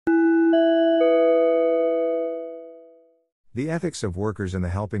The ethics of workers in the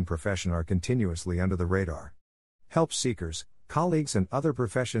helping profession are continuously under the radar. Help seekers, colleagues, and other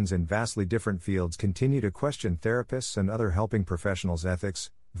professions in vastly different fields continue to question therapists and other helping professionals'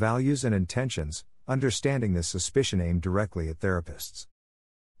 ethics, values, and intentions, understanding this suspicion aimed directly at therapists.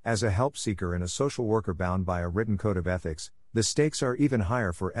 As a help seeker and a social worker bound by a written code of ethics, the stakes are even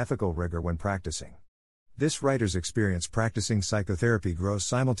higher for ethical rigor when practicing. This writer's experience practicing psychotherapy grows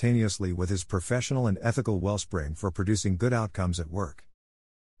simultaneously with his professional and ethical wellspring for producing good outcomes at work.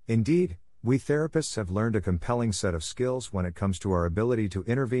 Indeed, we therapists have learned a compelling set of skills when it comes to our ability to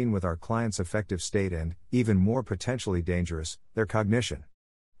intervene with our clients' affective state and, even more potentially dangerous, their cognition.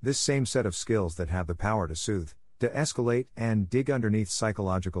 This same set of skills that have the power to soothe, de-escalate, and dig underneath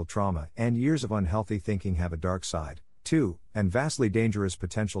psychological trauma and years of unhealthy thinking have a dark side, too, and vastly dangerous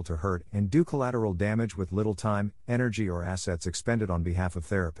potential to hurt and do collateral damage with little time, energy, or assets expended on behalf of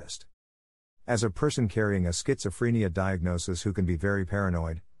therapists. As a person carrying a schizophrenia diagnosis who can be very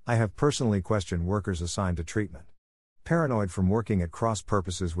paranoid, I have personally questioned workers assigned to treatment. Paranoid from working at cross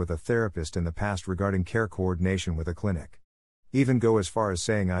purposes with a therapist in the past regarding care coordination with a clinic. Even go as far as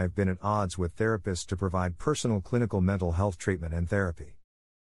saying I have been at odds with therapists to provide personal clinical mental health treatment and therapy.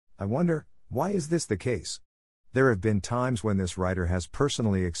 I wonder, why is this the case? There have been times when this writer has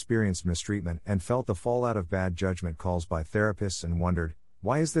personally experienced mistreatment and felt the fallout of bad judgment calls by therapists and wondered,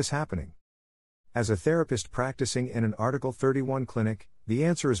 why is this happening? As a therapist practicing in an Article 31 clinic, the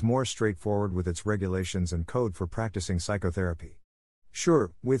answer is more straightforward with its regulations and code for practicing psychotherapy.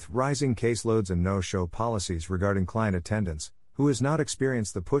 Sure, with rising caseloads and no-show policies regarding client attendance, who has not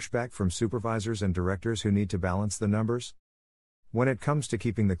experienced the pushback from supervisors and directors who need to balance the numbers? When it comes to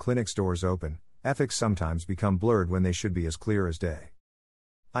keeping the clinic's doors open, ethics sometimes become blurred when they should be as clear as day.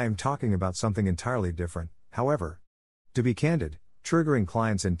 I am talking about something entirely different, however. To be candid, triggering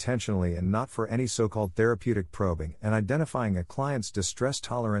clients intentionally and not for any so-called therapeutic probing and identifying a client's distress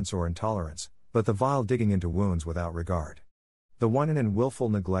tolerance or intolerance, but the vile digging into wounds without regard. The whining and willful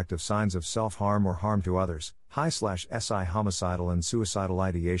neglect of signs of self-harm or harm to others, high/SI homicidal and suicidal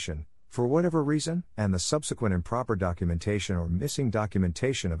ideation, for whatever reason, and the subsequent improper documentation or missing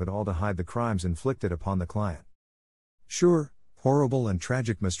documentation of it all to hide the crimes inflicted upon the client. Sure, horrible and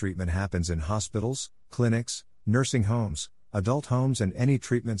tragic mistreatment happens in hospitals, clinics, nursing homes, adult homes, and any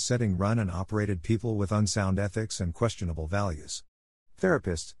treatment setting run and operated people with unsound ethics and questionable values.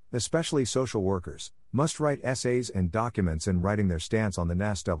 Therapists, especially social workers, must write essays and documents in writing their stance on the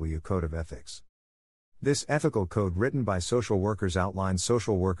NASW Code of Ethics. This ethical code written by social workers outlines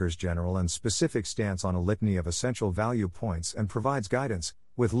social workers' general and specific stance on a litany of essential value points and provides guidance,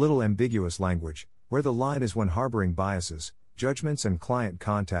 with little ambiguous language, where the line is when harboring biases, judgments, and client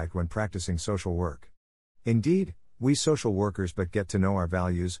contact when practicing social work. Indeed, we social workers but get to know our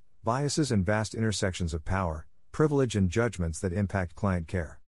values, biases, and vast intersections of power, privilege, and judgments that impact client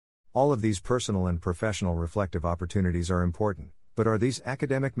care. All of these personal and professional reflective opportunities are important, but are these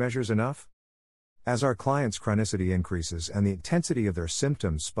academic measures enough? As our clients' chronicity increases and the intensity of their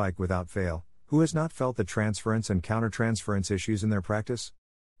symptoms spike without fail, who has not felt the transference and countertransference issues in their practice?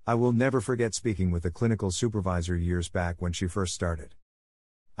 I will never forget speaking with a clinical supervisor years back when she first started.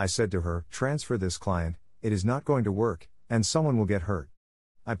 I said to her, "Transfer this client, it is not going to work, and someone will get hurt."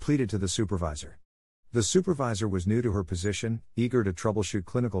 I pleaded to the supervisor. The supervisor was new to her position, eager to troubleshoot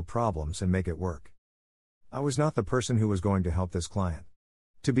clinical problems and make it work. I was not the person who was going to help this client.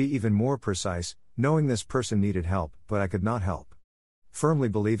 To be even more precise, knowing this person needed help, but I could not help. Firmly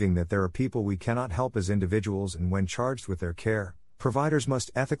believing that there are people we cannot help as individuals, and when charged with their care, providers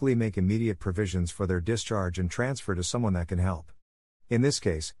must ethically make immediate provisions for their discharge and transfer to someone that can help. In this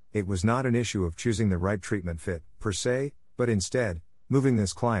case, it was not an issue of choosing the right treatment fit, per se, but instead, moving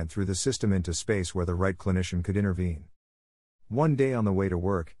this client through the system into space where the right clinician could intervene. One day on the way to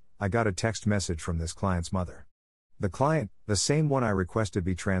work, I got a text message from this client's mother. The client, the same one I requested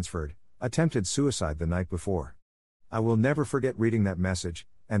be transferred, attempted suicide the night before. I will never forget reading that message,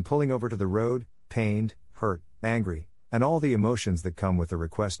 and pulling over to the road, pained, hurt, angry, and all the emotions that come with the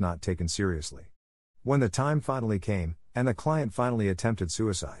request not taken seriously. When the time finally came, and the client finally attempted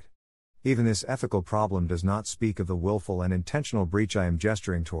suicide. Even this ethical problem does not speak of the willful and intentional breach I am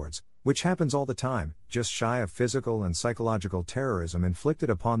gesturing towards, which happens all the time, just shy of physical and psychological terrorism inflicted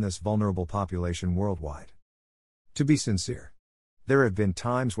upon this vulnerable population worldwide. To be sincere, there have been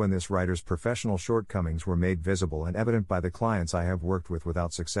times when this writer's professional shortcomings were made visible and evident by the clients I have worked with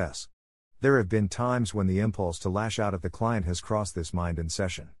without success. There have been times when the impulse to lash out at the client has crossed this mind in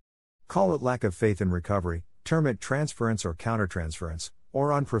session. Call it lack of faith in recovery, term it transference or countertransference,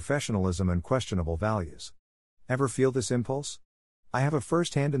 or unprofessionalism and questionable values. Ever feel this impulse? I have a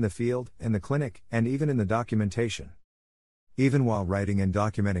first hand in the field, in the clinic, and even in the documentation. Even while writing and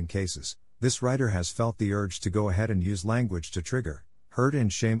documenting cases, this writer has felt the urge to go ahead and use language to trigger, hurt,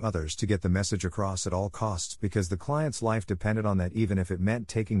 and shame others to get the message across at all costs because the client's life depended on that, even if it meant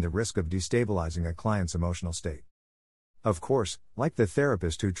taking the risk of destabilizing a client's emotional state. Of course, like the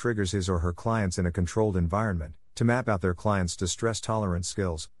therapist who triggers his or her clients in a controlled environment, to map out their client's distress tolerance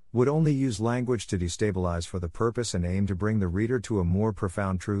skills, would only use language to destabilize for the purpose and aim to bring the reader to a more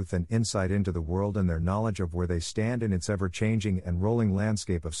profound truth and insight into the world and their knowledge of where they stand in its ever-changing and rolling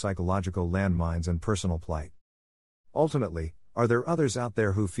landscape of psychological landmines and personal plight. Ultimately, are there others out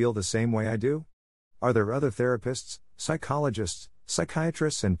there who feel the same way I do? Are there other therapists, psychologists,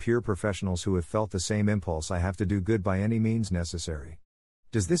 psychiatrists, and peer professionals who have felt the same impulse I have to do good by any means necessary?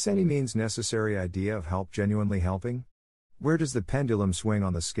 Does this any means necessary idea of help genuinely helping? Where does the pendulum swing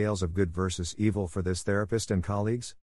on the scales of good versus evil for this therapist and colleagues?